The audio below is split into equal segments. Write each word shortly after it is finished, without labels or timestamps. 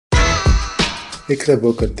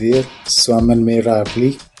اكتبوا كتير سوامن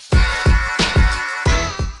ميرابلي.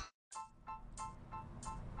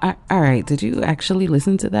 All right, did you actually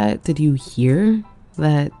listen to that? Did you hear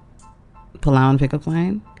that Palawan pickup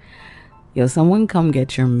line? Yo, someone come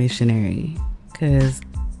get your missionary. Because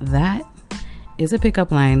that is a pickup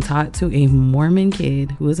line taught to a Mormon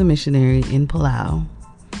kid who is a missionary in Palau.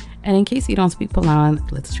 And in case you don't speak Palawan,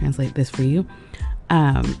 let's translate this for you.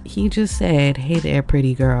 He just said, "Hey there,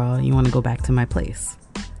 pretty girl. You want to go back to my place?"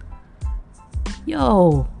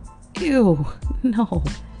 Yo, ew, no.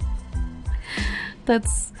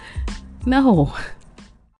 That's no.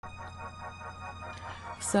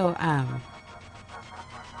 So,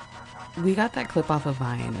 we got that clip off of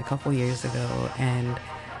Vine a couple years ago, and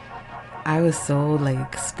I was so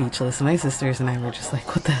like speechless. My sisters and I were just like,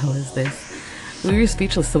 "What the hell is this?" We were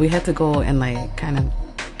speechless, so we had to go and like kind of,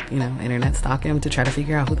 internet stalk him to try to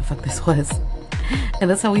figure out who the fuck this was. And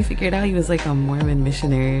that's how we figured out he was like a Mormon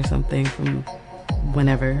missionary or something from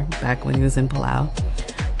whenever, back when he was in Palau.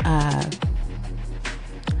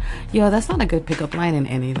 Yo, that's not a good pickup line in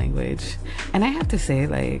any language. And I have to say,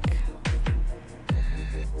 like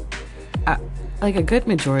a good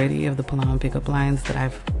majority of the Palauan pickup lines that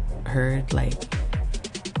I've heard, like,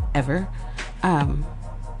 ever,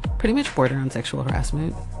 pretty much border on sexual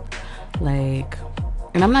harassment. Like,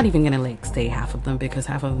 and I'm not even gonna like say half of them because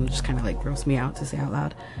half of them just kind of like gross me out to say out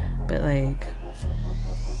loud. But like,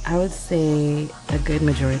 I would say a good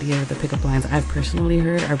majority of the pickup lines I've personally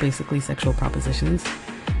heard are basically sexual propositions.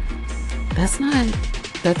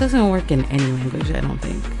 That doesn't work in any language, I don't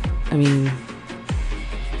think. I mean,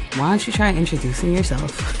 why don't you try introducing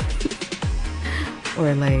yourself?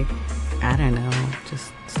 Or like, I don't know,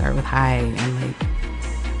 just start with hi and like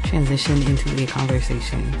transition into a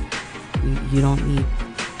conversation. You don't need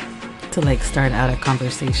to like start out a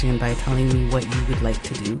conversation by telling me what you would like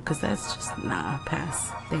to do, because that's just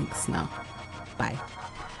pass. Thanks, no. Bye.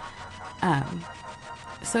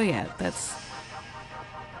 So yeah, that's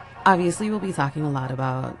obviously we'll be talking a lot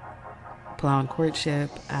about Palauan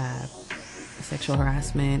courtship, sexual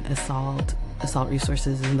harassment, assault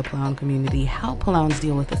resources in the Palauan community, how Palauans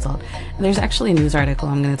deal with assault. And there's actually a news article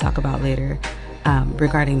I'm going to talk about later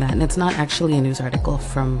regarding that. And it's not actually a news article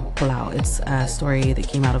from Palau. It's a story that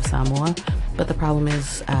came out of Samoa. But the problem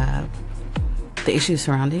is the issues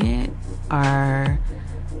surrounding it are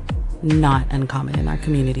not uncommon in our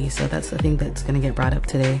community. So that's the thing that's going to get brought up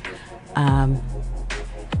today.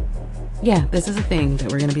 Yeah, this is a thing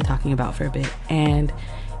that we're going to be talking about for a bit. And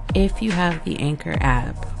if you have the Anchor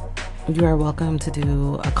app, you are welcome to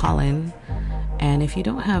do a call-in. And if you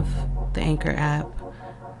don't have the Anchor app,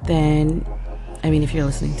 then, I mean, if you're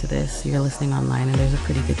listening to this, you're listening online, and there's a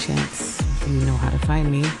pretty good chance you know how to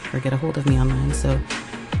find me or get a hold of me online. So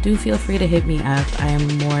do feel free to hit me up. I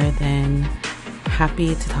am more than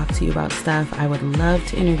happy to talk to you about stuff. I would love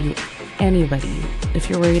to interview anybody. If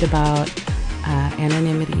you're worried about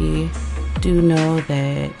anonymity, do know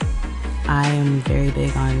that I am very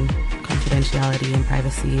big on confidentiality and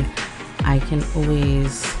privacy. I can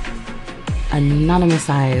always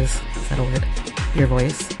anonymize, is that a word? Your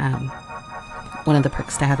voice. One of the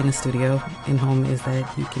perks to having a studio in home is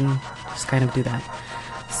that you can just kind of do that.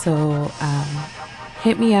 So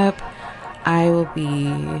hit me up. I will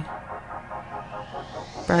be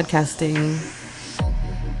broadcasting,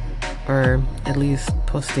 or at least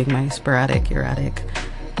posting my sporadic, erratic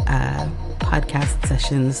podcast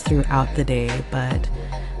sessions throughout the day. But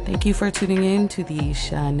thank you for tuning in to the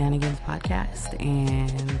Shenanigans podcast,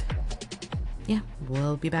 and yeah,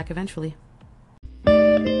 we'll be back eventually.